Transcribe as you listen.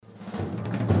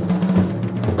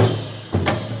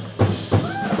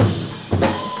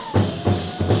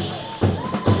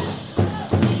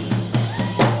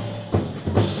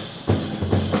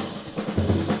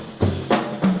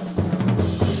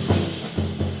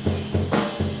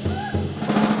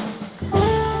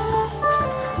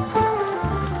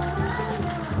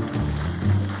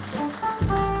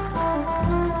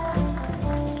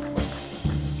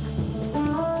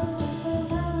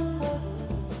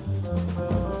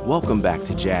Welcome back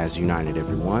to Jazz United,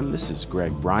 everyone. This is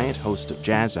Greg Bryant, host of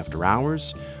Jazz After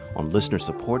Hours on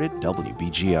listener-supported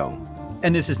WBGO.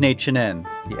 And this is Nate Chinen,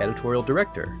 the editorial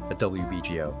director at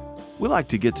WBGO. We like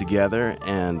to get together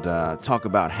and talk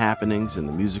about happenings in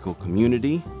the musical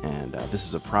community, and this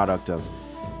is a product of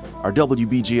our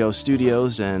WBGO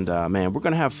studios, and man, we're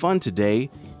going to have fun today,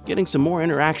 getting some more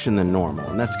interaction than normal,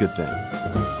 and that's a good thing.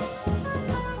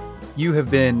 You have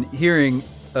been hearing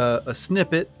a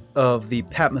snippet of the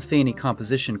Pat Metheny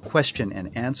composition Question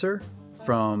and Answer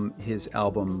from his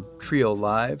album Trio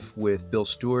Live with Bill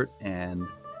Stewart and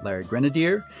Larry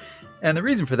Grenadier. And the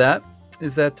reason for that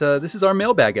is that this is our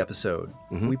mailbag episode.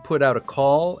 Mm-hmm. We put out a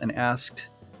call and asked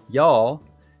y'all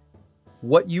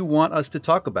what you want us to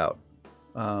talk about,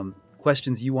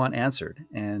 questions you want answered.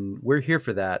 And we're here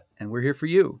for that, and we're here for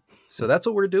you. So that's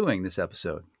what we're doing this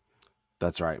episode.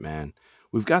 That's right, man.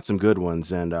 We've got some good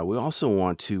ones, and we also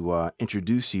want to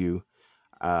introduce you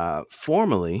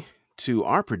formally to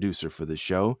our producer for the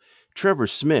show, Trevor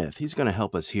Smith. He's going to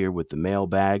help us here with the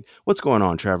mailbag. What's going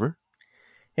on, Trevor?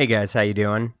 Hey, guys. How you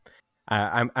doing?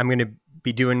 I'm going to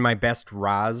be doing my best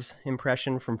Roz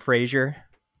impression from Frasier.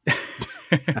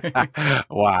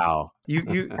 Wow.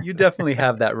 You definitely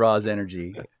have that Roz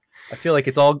energy. I feel like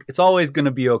it's always going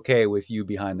to be okay with you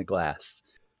behind the glass.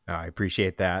 Oh, I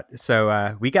appreciate that.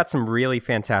 So we got some really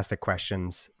fantastic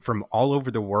questions from all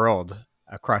over the world,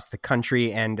 across the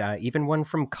country, and even one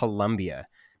from Colombia.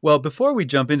 Well, before we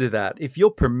jump into that, if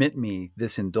you'll permit me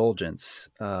this indulgence,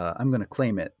 I'm going to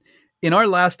claim it. In our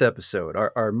last episode,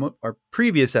 our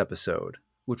previous episode,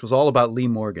 which was all about Lee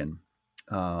Morgan,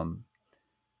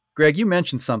 Greg, you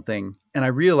mentioned something, and I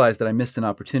realized that I missed an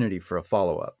opportunity for a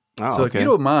follow-up. Oh, so okay. If you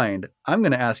don't mind, I'm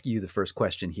going to ask you the first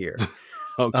question here.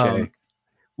 Okay.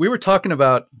 We were talking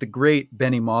about the great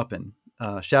Benny Maupin.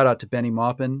 Shout out to Benny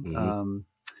Maupin,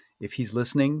 if he's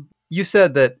listening. You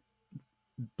said that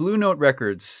Blue Note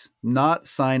Records not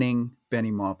signing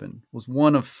Benny Maupin was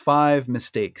one of 5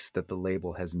 mistakes that the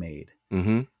label has made.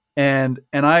 Mm-hmm. And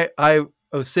I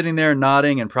was sitting there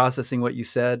nodding and processing what you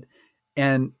said,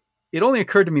 and it only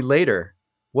occurred to me later,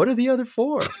 what are the other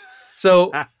 4?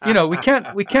 So, we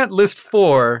can't list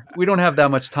 4. We don't have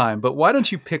that much time, but why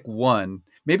don't you pick one?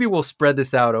 Maybe we'll spread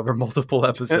this out over multiple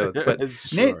episodes, but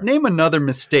Sure. Name another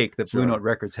mistake that Blue Sure. Note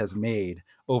Records has made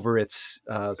over its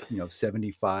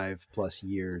 75 plus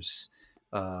years,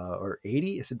 or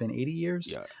 80. Has it been 80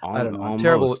 years? Yeah, I don't know.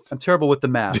 almost. I'm terrible with the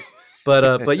math,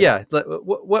 but yeah.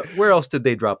 Where else did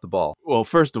they drop the ball? Well,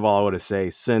 first of all, I want to say,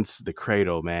 since the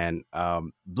cradle, man,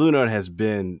 Blue Note has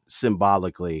been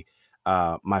symbolically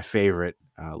my favorite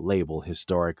label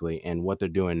historically, and what they're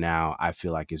doing now, I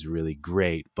feel like, is really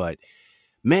great. But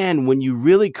man, when you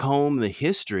really comb the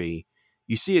history,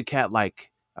 you see a cat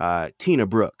like Tina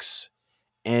Brooks,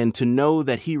 and to know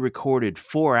that he recorded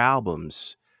 4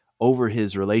 albums over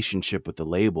his relationship with the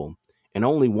label, and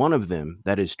only one of them,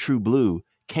 that is True Blue,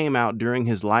 came out during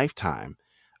his lifetime.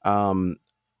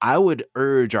 I would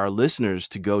urge our listeners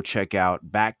to go check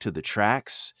out Back to the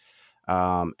Tracks,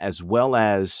 as well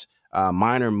as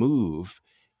Minor Move.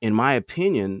 In my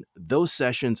opinion, those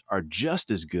sessions are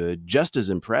just as good, just as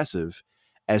impressive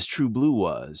as True Blue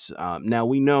was. Now,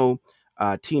 we know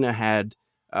Tina had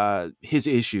his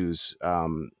issues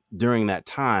during that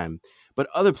time, but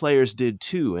other players did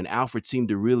too, and Alfred seemed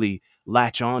to really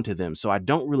latch on to them. So I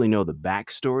don't really know the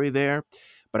backstory there,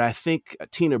 but I think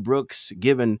Tina Brooks,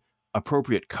 given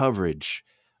appropriate coverage,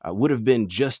 would have been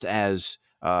just as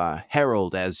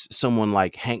heralded as someone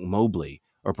like Hank Mobley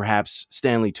or perhaps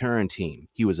Stanley Turrentine.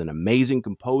 He was an amazing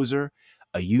composer,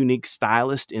 a unique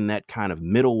stylist in that kind of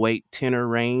middleweight tenor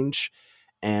range.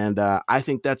 And I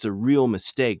think that's a real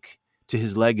mistake to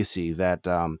his legacy that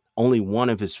only one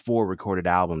of his 4 recorded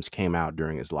albums came out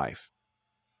during his life.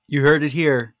 You heard it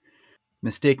here.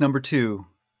 Mistake number 2,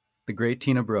 the great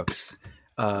Tina Brooks.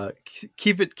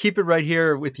 Keep it right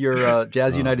here with your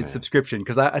Jazz United subscription,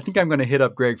 because I think I'm going to hit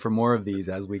up Greg for more of these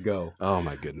as we go. Oh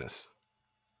my goodness.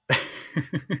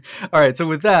 All right. So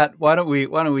with that, why don't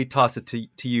we toss it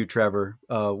to you, Trevor?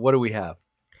 What do we have?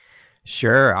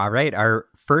 Sure. All right. Our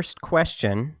first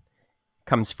question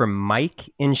comes from Mike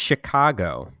in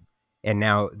Chicago. And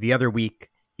now the other week,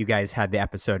 you guys had the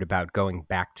episode about going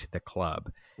back to the club.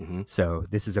 Mm-hmm. So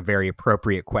this is a very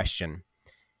appropriate question.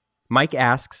 Mike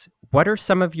asks, what are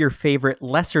some of your favorite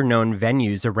lesser-known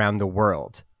venues around the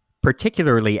world,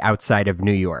 particularly outside of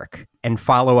New York? And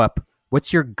follow up,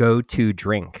 what's your go-to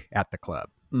drink at the club?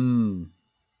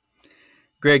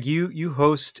 Greg, you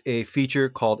host a feature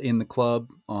called In the Club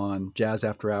on Jazz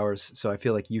After Hours, so I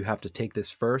feel like you have to take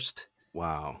this first.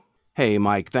 Wow. Hey,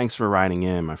 Mike, thanks for writing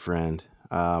in, my friend.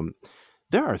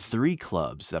 there are three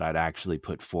clubs that I'd actually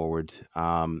put forward.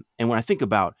 And when I think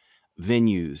about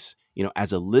venues,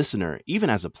 as a listener, even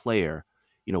as a player,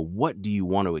 what do you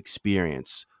want to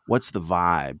experience? What's the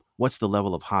vibe? What's the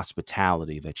level of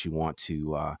hospitality that you want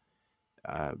to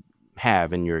uh,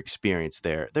 have in your experience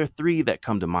there? There are three that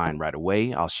come to mind right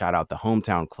away. I'll shout out the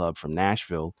hometown club from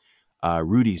Nashville,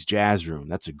 Rudy's Jazz Room.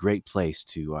 That's a great place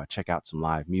to check out some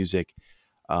live music.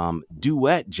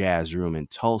 Duet Jazz Room in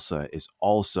Tulsa is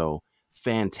also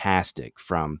fantastic,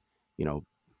 from,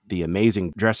 the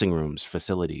amazing dressing rooms,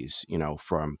 facilities,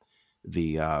 from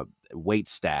the wait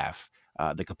staff,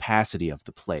 the capacity of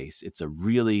the place. It's a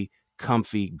really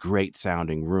comfy, great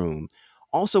sounding room.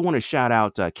 Also want to shout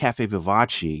out Cafe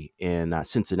Vivace in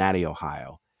Cincinnati,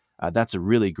 Ohio. That's a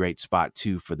really great spot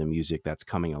too for the music that's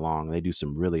coming along. They do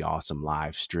some really awesome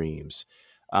live streams.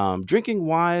 Drinking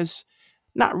wise,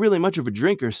 not really much of a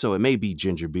drinker, so it may be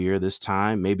ginger beer this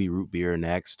time, maybe root beer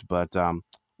next. But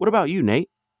what about you, Nate?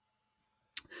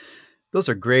 Those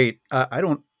are great. I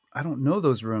don't know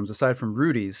those rooms aside from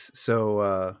Rudy's,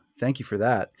 so thank you for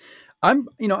that. I'm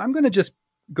going to just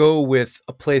go with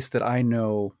a place that I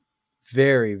know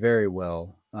very, very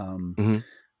well. Hmm.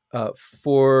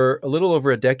 For a little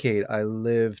over a decade, I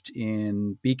lived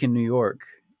in Beacon, New York,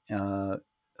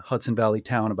 Hudson Valley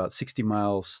town, about 60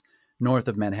 miles north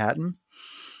of Manhattan.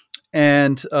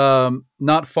 And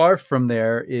not far from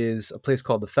there is a place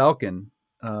called the Falcon.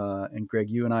 And Greg,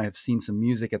 you and I have seen some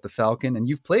music at the Falcon, and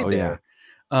you've played Oh yeah. there.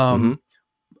 Hmm.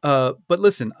 Um, but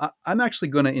listen, I'm actually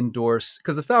going to endorse,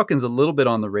 because the Falcon's a little bit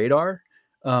on the radar.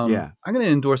 Yeah. I'm going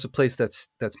to endorse a place that's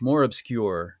more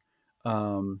obscure,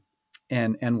 um,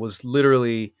 and was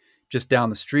literally just down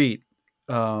the street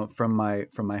from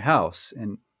my house.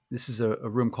 And this is a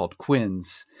room called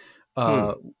Quinn's, Hmm.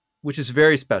 uh, which is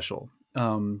very special.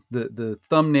 The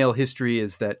thumbnail history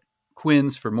is that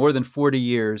Quinn's, for more than 40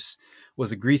 years,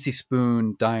 was a greasy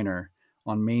spoon diner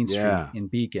on Main Street Yeah. in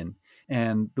Beacon.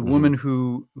 And the Hmm. woman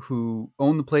who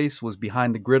owned the place was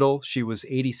behind the griddle. She was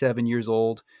 87 years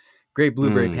old. Great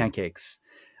blueberry Mm. pancakes.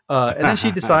 And then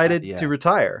she decided to Yeah.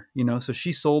 retire, so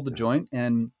she sold the Yeah. joint,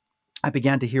 and I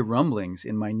began to hear rumblings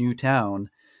in my new town,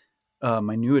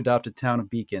 my new adopted town of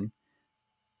Beacon.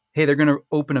 Hey, they're going to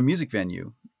open a music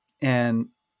venue. And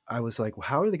I was like, well,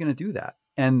 how are they going to do that?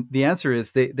 And the answer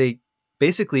is they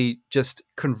basically just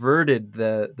converted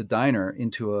the diner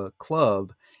into a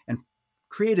club and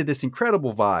created this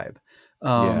incredible vibe. Yeah.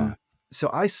 Um, so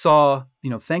I saw,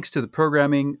 thanks to the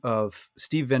programming of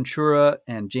Steve Ventura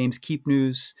and James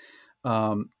Keepnews,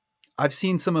 um, I've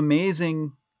seen some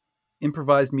amazing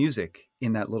improvised music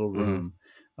in that little Hmm. room.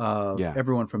 Yeah.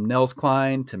 Everyone from Nels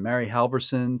Cline to Mary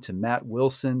Halverson to Matt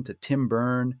Wilson to Tim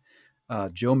Byrne,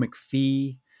 Joe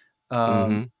McPhee, um,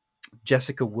 Hmm.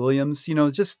 Jessica Williams.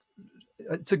 Just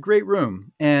it's a great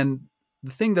room. And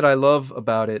the thing that I love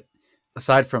about it,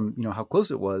 aside from how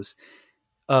close it was,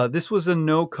 this was a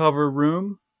no cover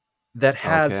room that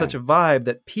had such Okay. a vibe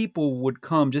that people would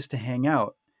come just to hang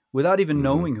out without even Hmm.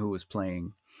 knowing who was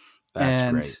playing. That's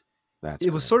And great. That's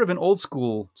it was great. sort of an old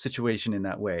school situation in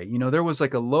that way. There was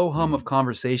like a low hum Mm. of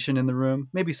conversation in the room.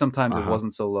 Maybe sometimes it Uh-huh.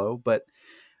 wasn't so low, but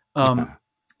um,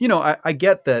 Yeah. I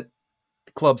get that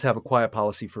clubs have a quiet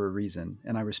policy for a reason,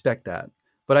 and I respect that.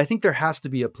 But I think there has to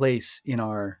be a place in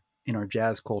our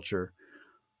jazz culture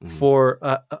Hmm. for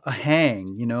a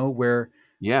hang, where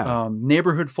Yeah.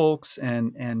 neighborhood folks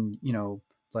and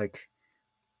like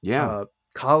Yeah. uh,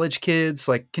 college kids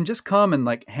like can just come and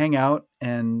like hang out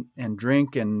and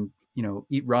drink and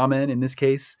eat ramen in this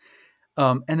case,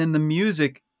 and then the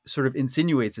music sort of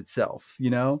insinuates itself.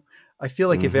 I feel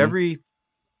like if Hmm.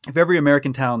 every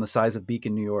American town the size of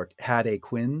Beacon, New York, had a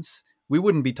Quinn's, we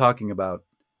wouldn't be talking about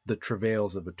the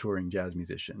travails of a touring jazz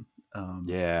musician.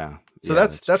 Yeah. So Yeah.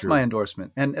 that's That's that's my true.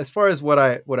 endorsement. And as far as what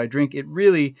I drink, it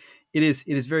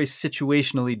is very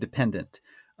situationally dependent.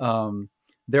 Um,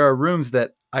 there are rooms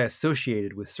that I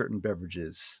associated with certain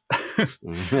beverages.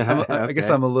 I guess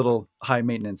Okay. I'm a little high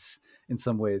maintenance in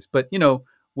some ways, but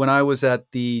when I was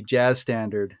at the Jazz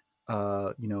Standard,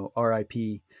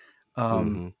 RIP,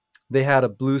 um, Hmm. they had a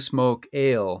Blue Smoke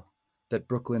Ale that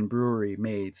Brooklyn Brewery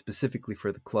made specifically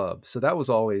for the club. So that was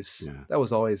always Yeah. that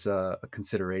was always a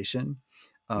consideration.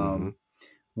 Hmm. Um,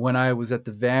 when I was at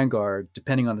the Vanguard,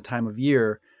 depending on the time of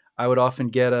year, I would often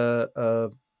get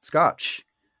a Scotch,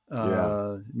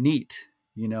 Yeah. neat.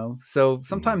 So Hmm.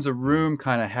 sometimes a room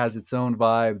kind of has its own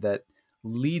vibe that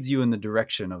leads you in the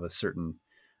direction of a certain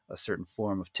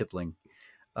form of tippling.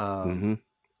 Um, Hmm.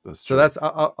 That's so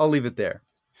true. I'll leave it there.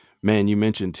 Man, you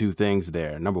mentioned two things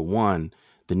there. Number one,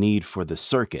 the need for the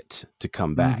circuit to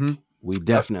come Mm-hmm. back. We Yep.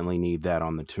 definitely need that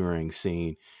on the touring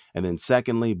scene. And then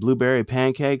secondly, blueberry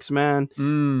pancakes, man.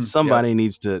 Yep. Somebody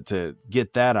needs to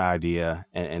get that idea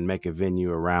and make a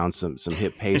venue around some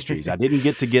hip pastries. I didn't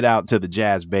get out to the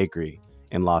Jazz Bakery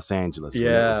in Los Angeles when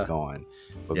it was Yeah. going.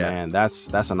 But Yeah. man,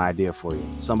 that's an idea for you.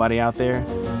 Somebody out there,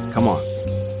 come on.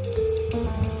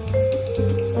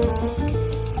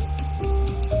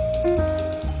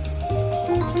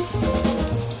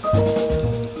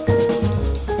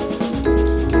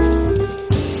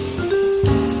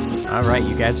 All right,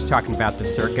 you guys are talking about the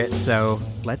circuit, so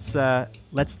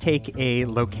let's take a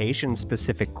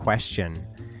location-specific question.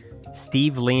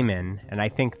 Steve Lehman, and I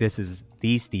think this is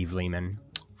the Steve Lehman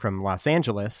from Los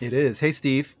Angeles. It is. Hey,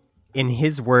 Steve. In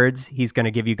his words, he's going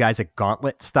to give you guys a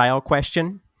gauntlet-style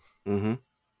question. Mm-hmm.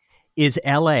 Is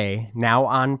LA now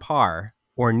on par,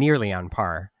 or nearly on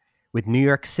par, with New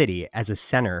York City as a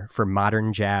center for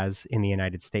modern jazz in the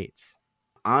United States?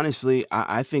 Honestly,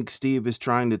 I think Steve is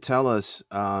trying to tell us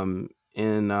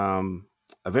in a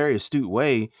very astute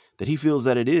way that he feels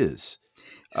that it is.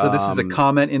 So this is a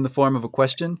comment in the form of a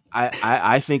question?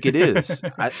 I think it is.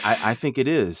 I think it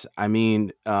is. I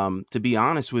mean, to be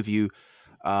honest with you,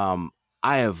 I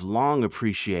have long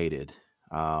appreciated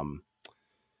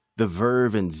the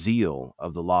verve and zeal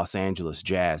of the Los Angeles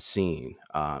jazz scene,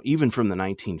 even from the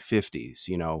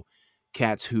 1950s,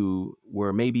 cats who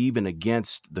were maybe even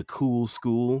against the cool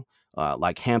school,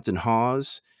 like Hampton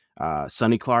Hawes.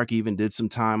 Sonny Clark even did some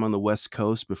time on the West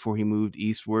Coast before he moved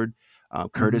eastward.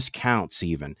 Curtis Counts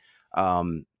even.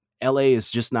 LA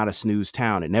is just not a snooze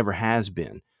town. It never has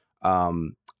been.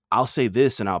 I'll say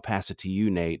this and I'll pass it to you,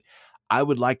 Nate. I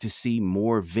would like to see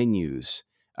more venues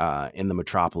in the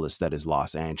metropolis that is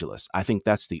Los Angeles. I think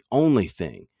that's the only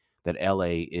thing that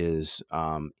LA is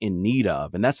in need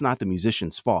of. And that's not the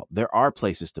musicians' fault. There are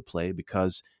places to play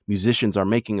because musicians are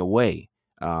making a way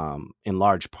in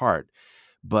large part.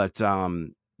 But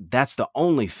that's the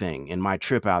only thing in my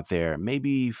trip out there,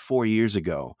 maybe 4 years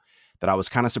ago, that I was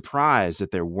kind of surprised that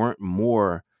there weren't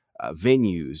more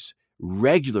venues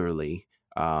regularly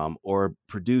or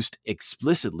produced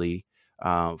explicitly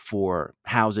for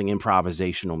housing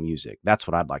improvisational music. That's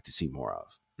what I'd like to see more of.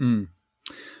 Mm.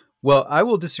 Well, I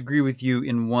will disagree with you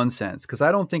in one sense, because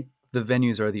I don't think the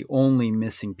venues are the only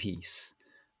missing piece.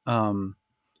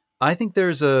 I think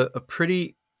there's a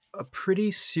pretty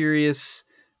serious,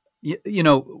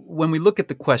 when we look at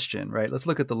the question, right? Let's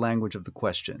look at the language of the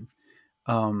question.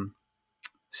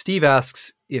 Steve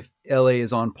asks if LA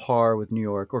is on par with New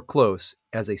York or close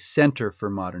as a center for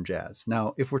modern jazz.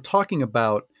 Now, if we're talking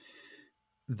about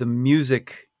the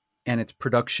music and its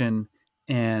production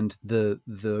and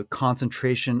the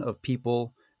concentration of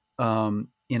people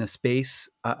in a space,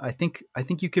 I think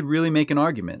you could really make an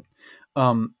argument.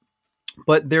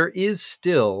 But there is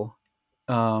still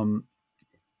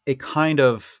a kind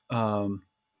of a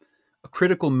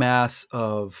critical mass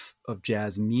of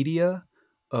jazz media,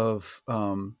 of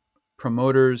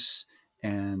promoters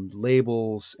and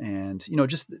labels, and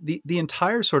just the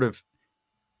entire sort of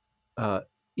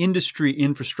industry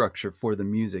infrastructure for the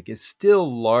music is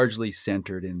still largely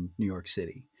centered in New York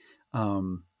City.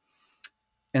 And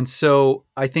so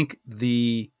I think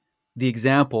the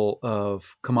example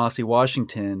of Kamasi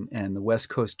Washington and the West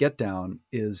Coast Get Down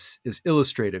is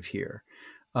illustrative here,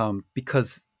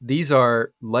 because these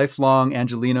are lifelong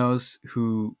Angelinos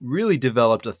who really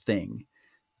developed a thing,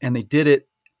 and they did it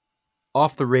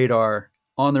off the radar,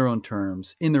 on their own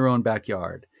terms, in their own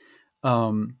backyard.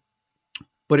 But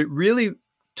it really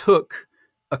took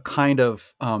a kind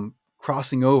of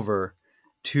crossing over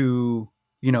to,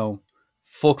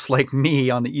 folks like me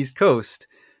on the East Coast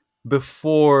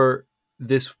before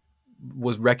this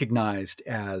was recognized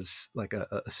as like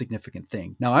a significant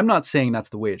thing. Now, I'm not saying that's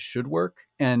the way it should work,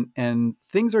 and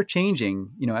things are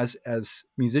changing. As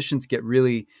musicians get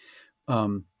really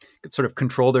sort of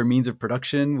control their means of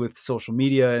production with social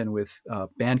media and with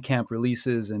Bandcamp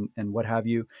releases and what have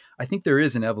you. I think there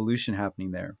is an evolution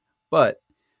happening there, but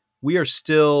we are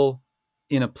still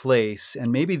in a place,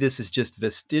 and maybe this is just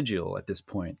vestigial at this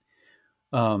point,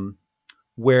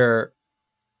 where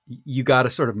you got to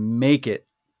sort of make it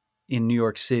in New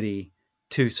York City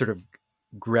to sort of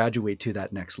graduate to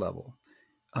that next level.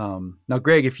 Now,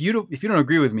 Greg, if you don't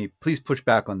agree with me, please push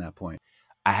back on that point.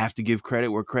 I have to give credit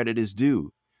where credit is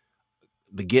due.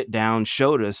 The Get Down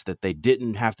showed us that they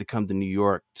didn't have to come to New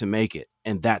York to make it,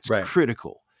 and that's right.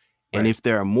 critical. Right. And if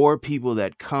there are more people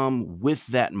that come with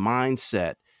that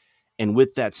mindset and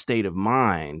with that state of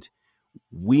mind,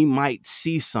 we might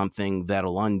see something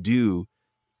that'll undo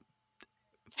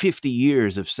 50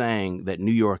 years of saying that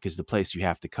New York is the place you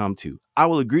have to come to. I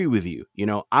will agree with you.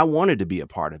 I wanted to be a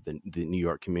part of the New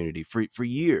York community for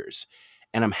years.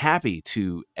 And I'm happy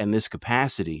to, in this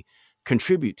capacity,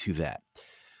 contribute to that.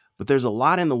 But there's a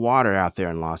lot in the water out there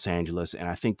in Los Angeles. And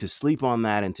I think to sleep on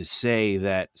that and to say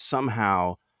that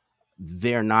somehow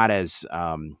they're not as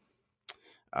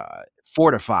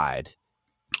fortified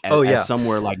Oh as yeah.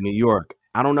 somewhere like New York.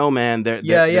 I don't know, man. They're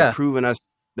Yeah. proving us.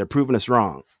 They're proving us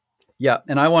wrong. Yeah,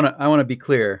 and I want to be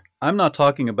clear. I'm not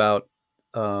talking about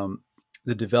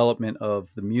the development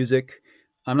of the music.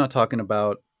 I'm not talking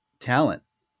about talent.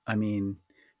 I mean,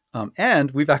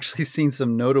 and we've actually seen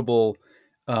some notable.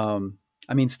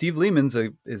 I mean, Steve Lehman's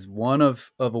is one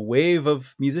of a wave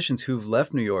of musicians who've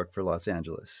left New York for Los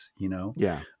Angeles. You know,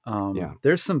 Yeah. Yeah.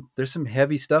 there's some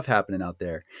heavy stuff happening out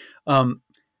there.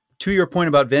 To your point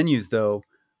about venues, though,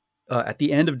 at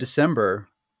the end of December,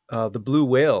 the Blue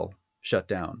Whale shut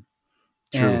down.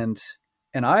 True.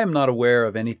 And I am not aware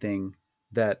of anything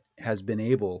that has been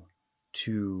able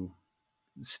to,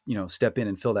 step in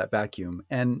and fill that vacuum.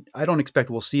 And I don't expect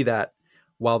we'll see that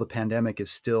while the pandemic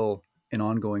is still an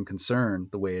ongoing concern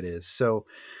the way it is. So,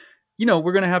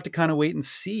 we're going to have to kind of wait and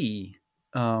see.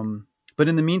 But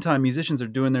in the meantime, musicians are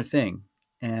doing their thing,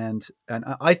 and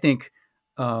I think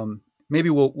maybe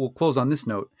we'll close on this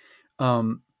note.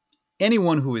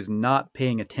 Anyone who is not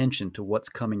paying attention to what's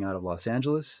coming out of Los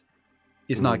Angeles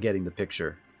is not getting the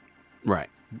picture. Right.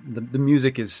 The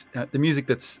music is the music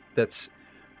that's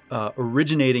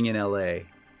originating in LA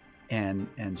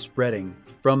and spreading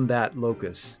from that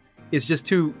locus is just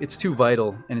too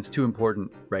vital, and it's too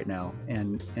important right now,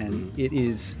 and it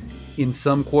is in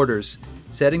some quarters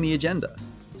setting the agenda.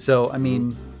 So I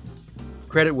mean,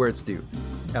 credit where it's due.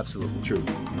 Absolutely true.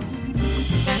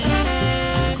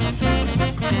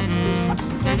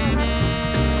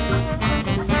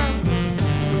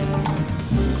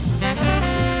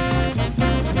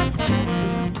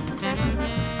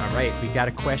 We got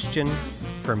a question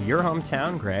from your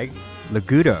hometown, Greg.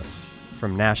 Lagudos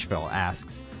from Nashville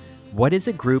asks, what is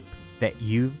a group that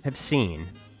you have seen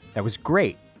that was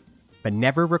great, but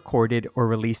never recorded or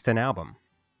released an album?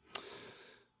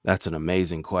 That's an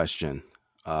amazing question.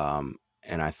 And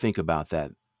I think about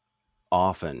that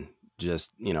often,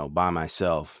 just, by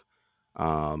myself,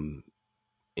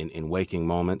 in waking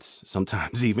moments,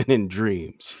 sometimes even in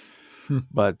dreams.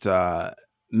 But,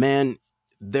 man,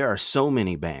 there are so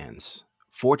many bands.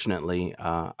 Fortunately,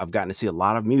 I've gotten to see a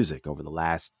lot of music over the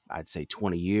last, I'd say,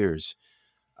 20 years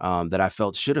that I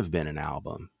felt should have been an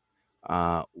album.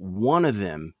 One of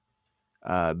them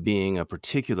being a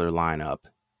particular lineup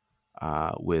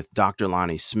with Dr.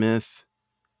 Lonnie Smith,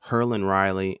 Herlin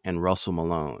Riley, and Russell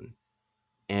Malone.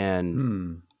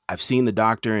 And I've seen the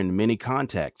Doctor in many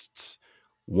contexts.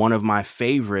 One of my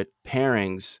favorite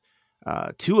pairings,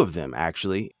 two of them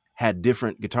actually, had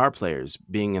different guitar players,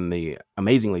 being in the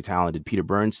amazingly talented Peter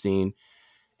Bernstein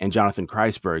and Jonathan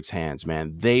Kreisberg's hands,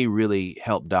 man. They really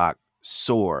helped Doc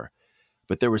soar.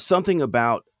 But there was something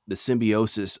about the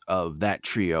symbiosis of that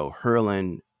trio,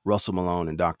 Herlin, Russell Malone,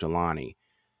 and Dr. Lonnie,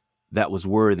 that was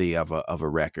worthy of a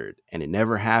record. And it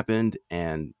never happened.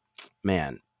 And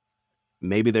man,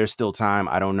 maybe there's still time.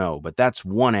 I don't know. But that's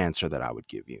one answer that I would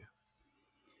give you.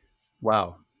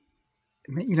 Wow.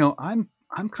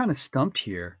 I'm kind of stumped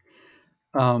here.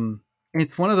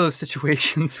 It's one of those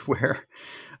situations where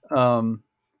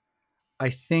I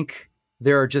think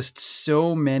there are just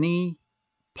so many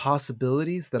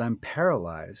possibilities that I'm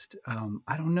paralyzed.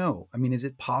 I don't know. I mean, is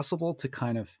it possible to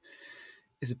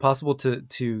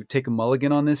take a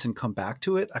mulligan on this and come back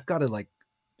to it? I've got to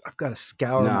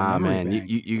scour my memory man, bank.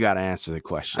 you got to answer the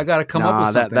question. I got to come up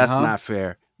with something. That's not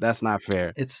fair. That's not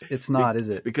fair. It's not, is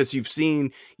it? Because you've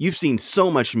seen so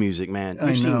much music, man.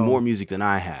 You've seen more music than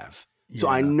I have. So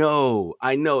yeah.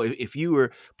 I know if you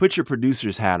were put your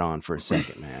producer's hat on for a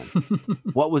second, man,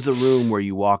 what was a room where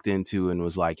you walked into and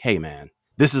was like, hey, man,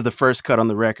 this is the first cut on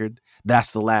the record.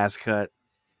 That's the last cut.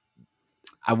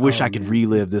 I wish I could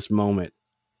relive this moment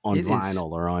on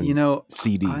vinyl or on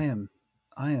CD. I'm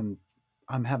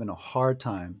having a hard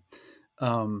time.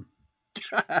 Okay.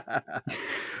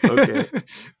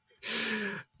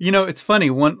 It's funny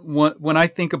when I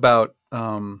think about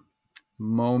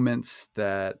moments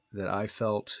that I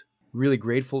felt really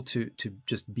grateful to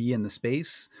just be in the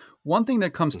space. One thing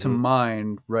that comes to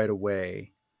mind right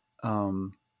away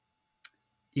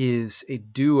is a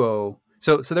duo.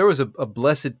 So there was a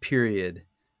blessed period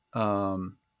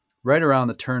right around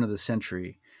the turn of the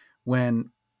century when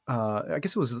I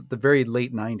guess it was the very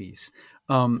late 90s.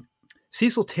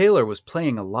 Cecil Taylor was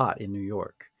playing a lot in New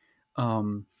York.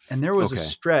 And there was a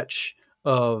stretch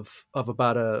of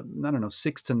about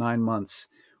 6 to 9 months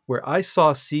where I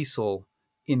saw Cecil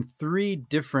in 3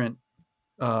 different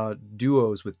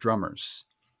duos with drummers.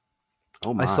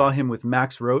 Oh my. I saw him with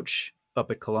Max Roach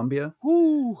up at Columbia.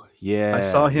 Woo. I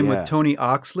saw Yeah. him with Yeah. Tony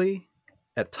Oxley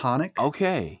at Tonic.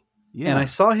 Okay. And I Yeah.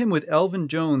 saw him with Elvin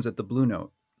Jones at the Blue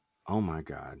Note. Oh my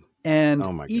God. And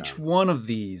Oh my each God. one of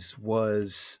these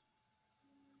was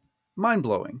mind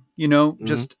blowing, you know, Mm-hmm. Mm-hmm.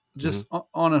 just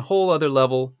on a whole other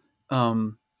level.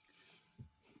 Um,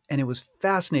 and it was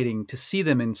fascinating to see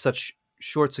them in such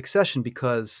short succession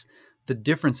because the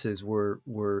differences were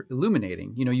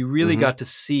illuminating. You know, you really Mm-hmm. got to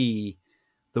see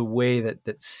the way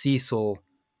that Cecil,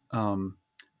 um,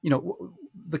 you know,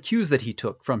 the cues that he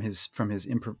took from his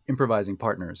improvising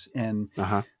partners, and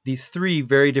Uh-huh. these three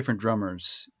very different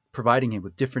drummers providing him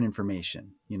with different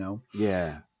information. You know,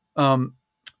 Yeah. um,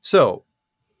 so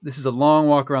this is a long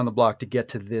walk around the block to get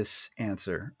to this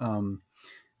answer.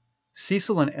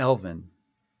 Cecil and Elvin,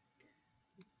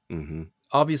 Mm-hmm.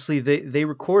 obviously they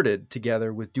recorded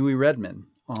together with Dewey Redman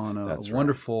on a That's right.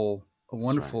 wonderful That's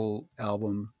right.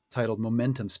 album titled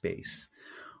Momentum Space.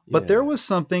 But there Yeah. was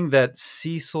something that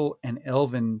Cecil and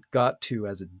Elvin got to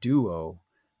as a duo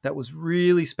that was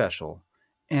really special.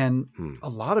 And Hmm. a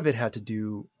lot of it had to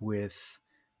do with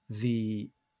the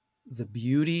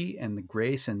beauty and the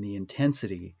grace and the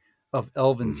intensity of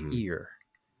Elvin's Mm-hmm. ear.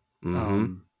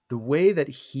 Mm-hmm. The way that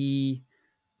he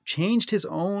changed his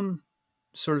own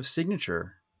sort of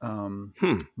signature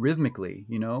Hmm. rhythmically,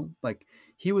 you know, like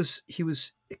he was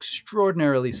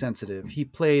extraordinarily sensitive. He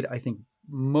played, I think,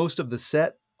 most of the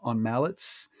set on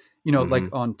mallets, you know, like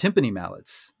Mm-hmm. on timpani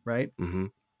mallets, right? Mm-hmm.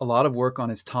 A lot of work on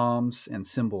his toms and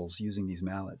cymbals using these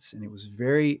mallets, and it was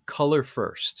very color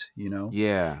first, you know.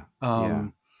 Yeah. Yeah.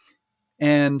 Um,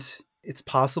 and it's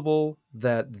possible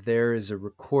that there is a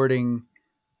recording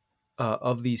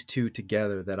of these two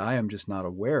together that I am just not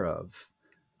aware of.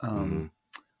 Mm-hmm. Um,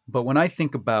 but when I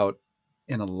think about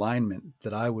an alignment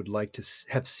that I would like to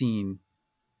have seen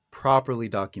properly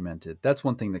documented, that's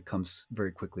one thing that comes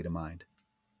very quickly to mind.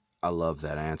 I love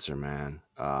that answer, man.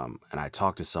 And I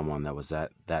talked to someone that was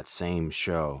at that same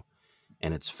show,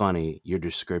 and it's funny. Your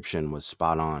description was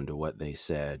spot on to what they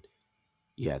said.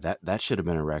 Yeah, that should have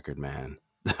been a record, man.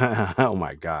 Oh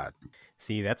my God.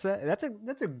 See, that's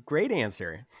a great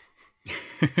answer.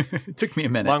 It took me a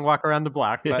minute. Long walk around the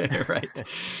block, but Right.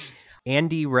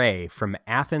 Andy Ray from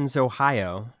Athens,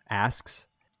 Ohio asks,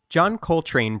 John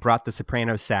Coltrane brought the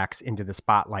soprano sax into the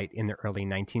spotlight in the early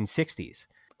 1960s.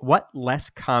 What less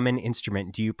common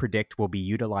instrument do you predict will be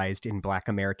utilized in Black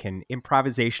American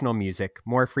improvisational music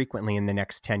more frequently in the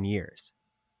next 10 years?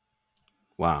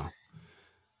 Wow.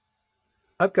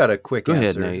 I've got a quick Go ahead,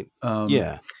 answer. Nate.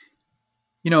 Yeah.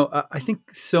 You know, I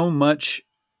think so much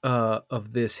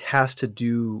of this has to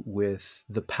do with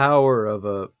the power of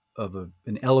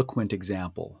an eloquent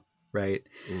example, right?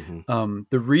 Mm-hmm.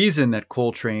 The reason that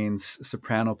Coltrane's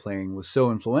soprano playing was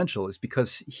so influential is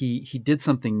because he did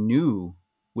something new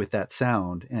with that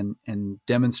sound and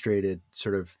demonstrated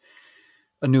sort of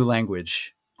a new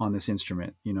language on this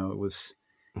instrument. You know,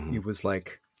 Mm-hmm. it was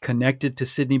like connected to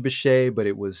Sidney Bechet, but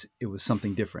it was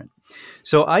something different.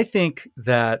 So I think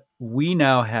that we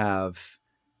now have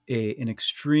an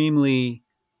extremely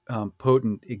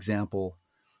potent example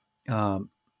um,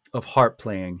 of harp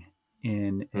playing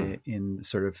Mm-hmm. in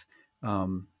sort of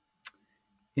um,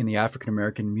 in the African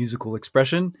American musical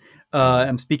expression. Mm-hmm.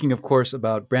 I'm speaking, of course,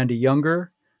 about Brandy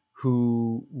Younger,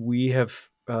 who we have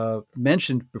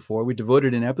mentioned before. We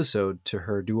devoted an episode to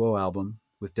her duo album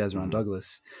with Desron Mm-hmm.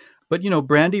 Douglas. But you know,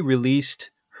 Brandy released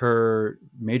her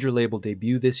major label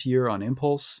debut this year on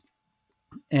Impulse,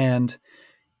 and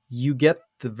you get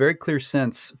the very clear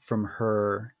sense from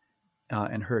her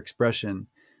and her expression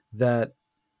that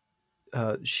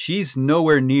she's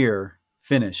nowhere near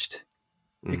finished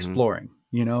Mm-hmm. exploring.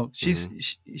 You know,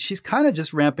 Mm-hmm. she's kind of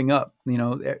just ramping up. You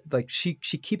know, like she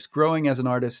keeps growing as an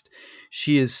artist.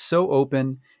 She is so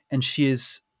open, and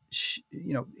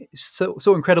you know,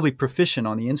 so incredibly proficient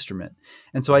on the instrument.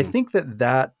 And so I Mm-hmm. think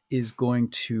that is going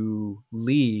to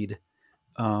lead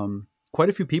quite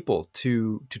a few people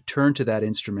to turn to that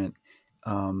instrument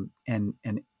and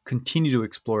continue to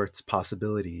explore its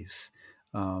possibilities,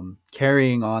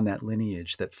 carrying on that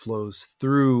lineage that flows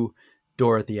through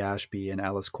Dorothy Ashby and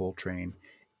Alice Coltrane,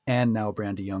 and now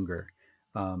Brandy Younger.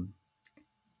 Um,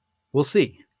 we'll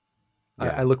see. I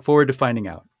Yeah. look forward to finding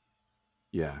out.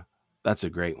 Yeah. That's a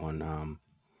great one.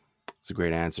 It's a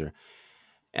great answer.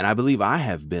 And I believe I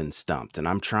have been stumped, and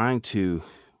I'm trying to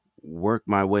work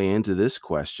my way into this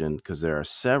question because there are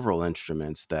several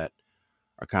instruments that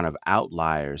are kind of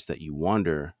outliers that you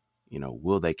wonder,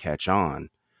 will they catch on?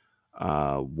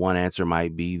 One answer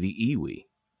might be the iwi.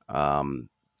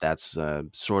 That's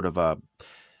sort of a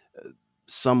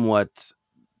somewhat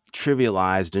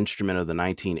trivialized instrument of the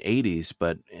 1980s,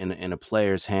 but in a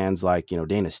player's hands like,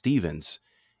 Dana Stevens,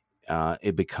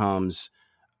 it becomes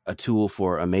a tool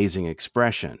for amazing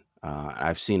expression.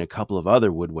 I've seen a couple of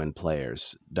other woodwind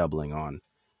players doubling on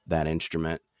that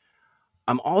instrument.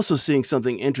 I'm also seeing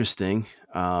something interesting.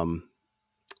 I'm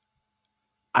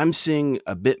seeing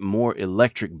a bit more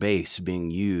electric bass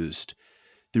being used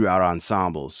throughout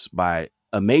ensembles by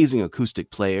amazing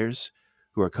acoustic players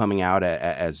who are coming out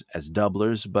as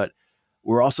doublers, but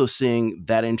we're also seeing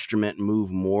that instrument move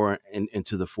more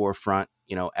into the forefront,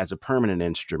 as a permanent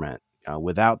instrument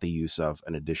without the use of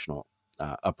an additional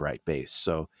upright bass.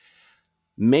 So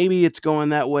maybe it's going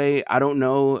that way. I don't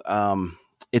know.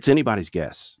 It's anybody's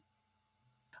guess.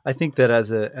 I think that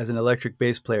as an electric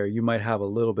bass player, you might have a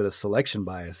little bit of selection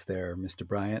bias there, Mr.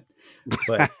 Bryant.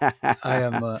 But I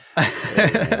am,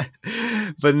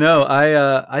 but no,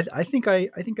 I think I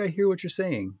hear what you're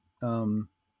saying.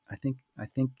 I think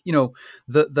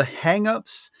the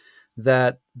hangups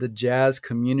that the jazz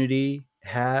community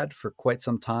had for quite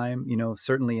some time,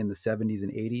 certainly in the 70s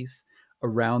and 80s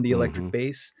around the electric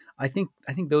bass, I think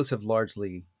those have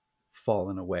largely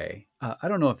fallen away.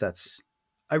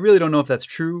 I really don't know if that's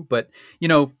true, but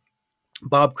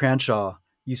Bob Cranshaw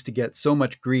used to get so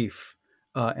much grief,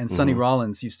 and Sonny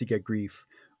Rollins used to get grief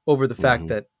over the fact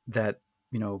that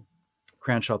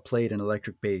Cranshaw played an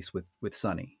electric bass with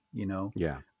Sonny.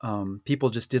 Yeah. People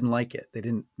just didn't like it.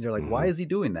 They're like, why is he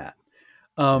doing that?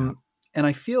 And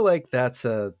I feel like that's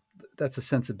a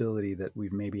sensibility that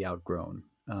we've maybe outgrown.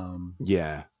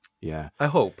 Yeah. I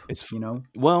hope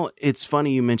Well, it's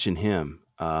funny you mention him.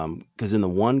 Because in the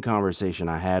one conversation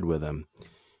I had with him,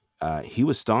 he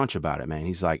was staunch about it, man.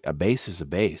 He's like, a bass is a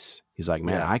bass. He's like,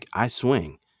 man, I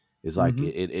swing. It's like,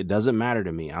 it doesn't matter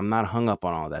to me. I'm not hung up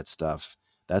on all that stuff.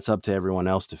 That's up to everyone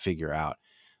else to figure out.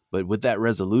 But with that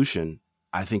resolution,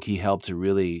 I think he helped to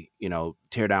really,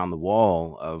 tear down the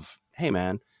wall of, hey,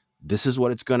 man, this is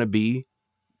what it's going to be.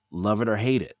 Love it or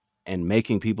hate it. And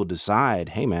making people decide,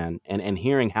 hey, man, and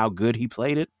hearing how good he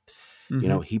played it.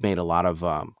 He made a lot of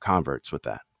converts with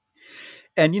that.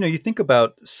 And, you think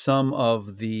about some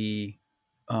of the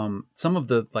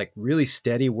like really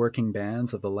steady working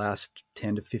bands of the last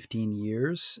 10 to 15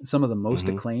 years, some of the most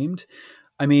acclaimed.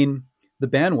 I mean, the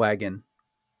Bandwagon.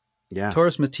 Yeah.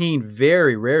 Taurus Mateen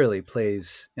very rarely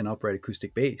plays an upright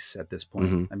acoustic bass at this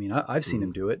point. I mean, I've seen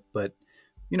him do it, but,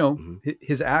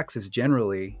 his axe is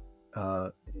generally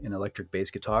an electric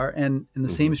bass guitar. And the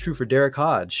same is true for Derek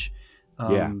Hodge.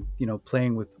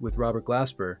 Playing with Robert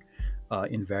Glasper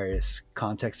in various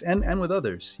contexts and with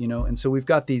others, and so we've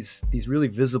got these really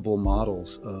visible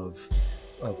models of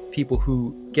people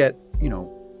who get,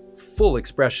 full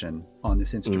expression on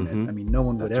this instrument. I mean, no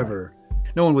one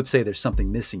would say there's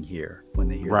something missing here when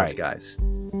they hear those guys.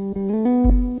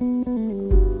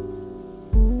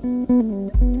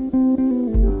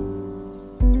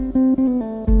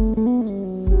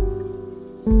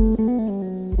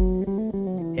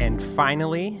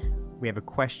 Finally, we have a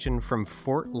question from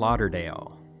Fort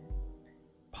Lauderdale.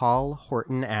 Paul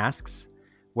Horton asks,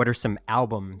 what are some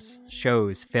albums,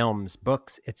 shows, films,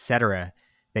 books, etc.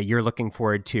 that you're looking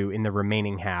forward to in the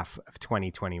remaining half of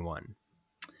 2021?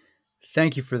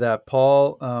 Thank you for that,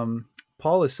 Paul.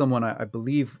 Paul is someone I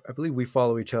believe we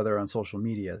follow each other on social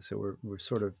media, so we're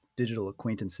sort of digital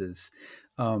acquaintances.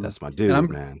 That's my dude,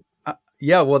 man.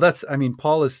 Yeah, well,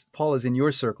 Paul is in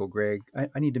your circle, Greg.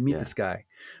 I need to meet this guy.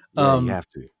 Yeah, you have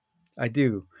to. I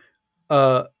do.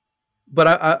 But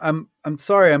I'm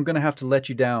sorry, I'm going to have to let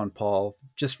you down, Paul,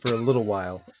 just for a little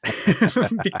while,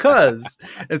 because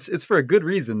it's for a good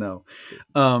reason, though.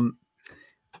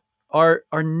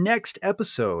 Our next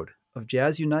episode of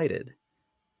Jazz United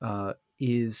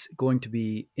is going to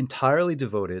be entirely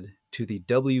devoted to the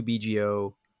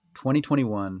WBGO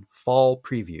 2021 fall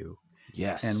preview.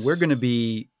 Yes. And we're going to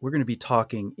be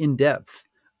talking in depth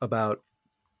about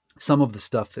some of the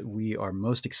stuff that we are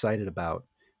most excited about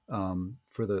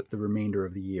for the remainder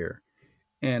of the year.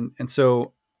 And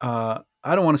so I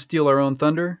don't want to steal our own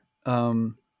thunder.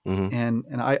 And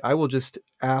I will just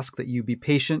ask that you be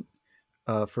patient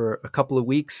for a couple of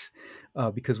weeks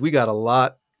because we got a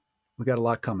lot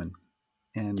coming,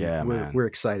 and we're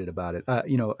excited about it.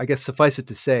 I guess suffice it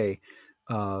to say,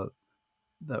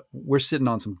 that we're sitting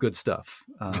on some good stuff.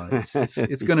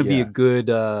 It's going to be a good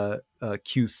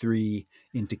Q3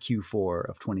 into Q4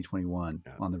 of 2021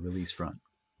 on the release front.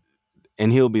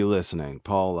 And he'll be listening.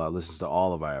 Paul listens to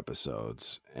all of our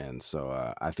episodes, and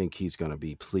so I think he's going to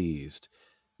be pleased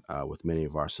with many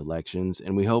of our selections,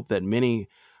 and we hope that many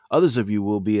others of you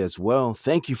will be as well.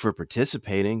 Thank you for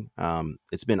participating.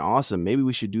 It's been awesome. Maybe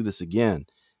we should do this again.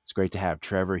 It's great to have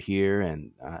Trevor here,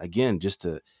 and again, just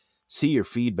to see your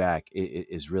feedback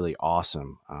is really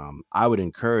awesome. I would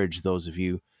encourage those of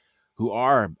you who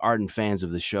are ardent fans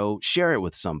of the show, share it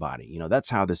with somebody. That's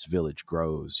how this village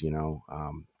grows,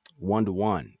 one to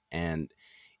one. And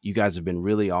you guys have been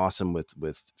really awesome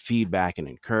with feedback and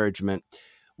encouragement.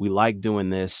 We like doing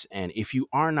this. And if you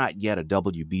are not yet a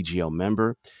WBGO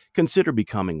member, consider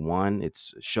becoming one.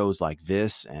 It's shows like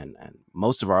this and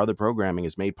most of our other programming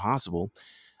is made possible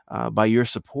by your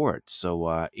support.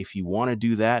 So if you want to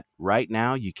do that right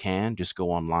now, you can just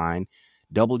go online,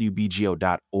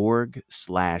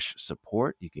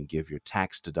 wbgo.org/support. You can give your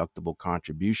tax-deductible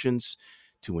contributions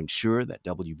to ensure that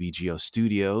WBGO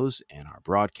Studios and our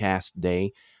broadcast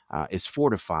day is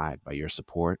fortified by your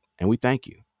support. And we thank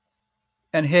you.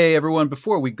 And hey, everyone,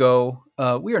 before we go,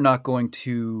 we are not going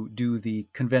to do the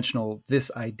conventional This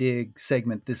I Dig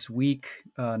segment this week,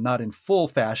 not in full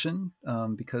fashion,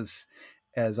 because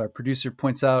as our producer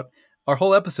points out, our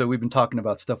whole episode, we've been talking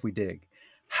about stuff we dig.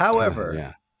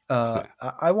 However,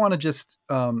 I want to just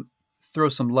throw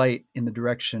some light in the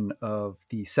direction of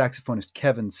the saxophonist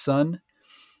Kevin Sun,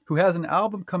 who has an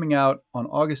album coming out on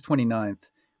August 29th,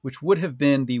 which would have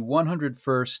been the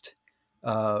 101st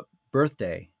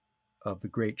birthday of the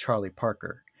great Charlie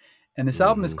Parker. And this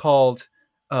album is called,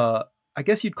 I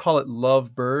guess you'd call it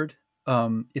Love Bird.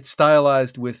 It's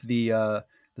stylized with the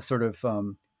sort of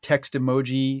text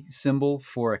emoji symbol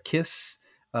for a kiss,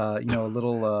 a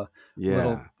little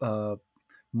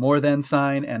more than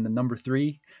sign and the number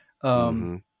 3.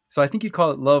 So I think you'd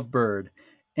call it Love Bird.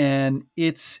 And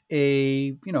it's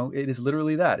it is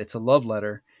literally that. It's a love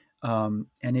letter. And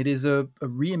it is a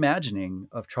reimagining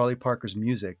of Charlie Parker's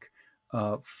music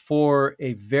for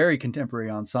a very contemporary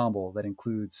ensemble that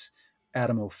includes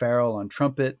Adam O'Farrell on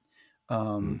trumpet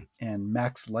and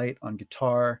Max Light on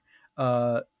guitar.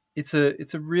 It's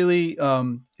a really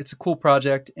it's a cool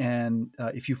project, and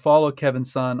if you follow Kevin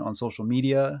Sun on social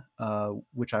media,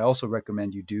 which I also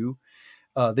recommend you do,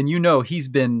 then he's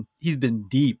been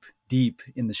deep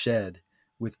in the shed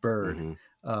with Bird.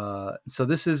 So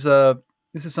this is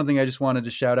something I just wanted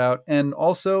to shout out, and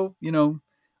also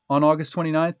on August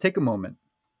 29th, take a moment,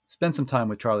 spend some time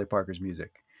with Charlie Parker's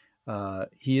music.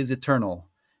 He is eternal,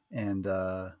 and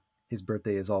his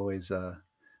birthday is always a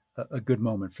good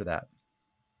moment for that.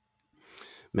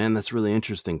 Man, that's really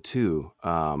interesting, too,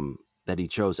 that he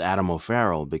chose Adam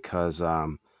O'Farrell, because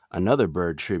another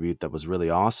Bird tribute that was really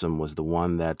awesome was the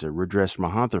one that Rudresh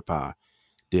Mahanthirpa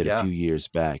did a few years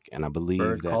back. And I believe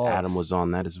Bird that Calls. Adam was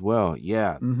on that as well.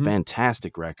 Yeah,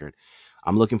 fantastic record.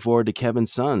 I'm looking forward to Kevin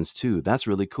Sun's, too. That's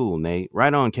really cool, Nate.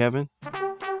 Right on, Kevin.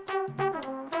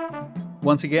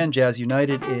 Once again, Jazz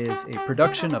United is a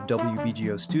production of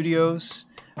WBGO Studios.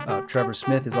 Trevor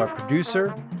Smith is our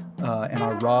producer and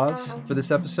our Roz for this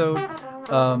episode.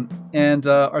 And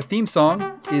our theme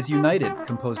song is United,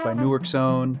 composed by Newark's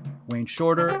own Wayne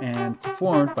Shorter and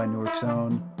performed by Newark's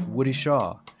own Woody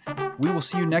Shaw. We will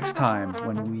see you next time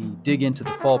when we dig into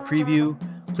the fall preview.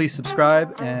 Please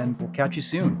subscribe, and we'll catch you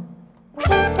soon.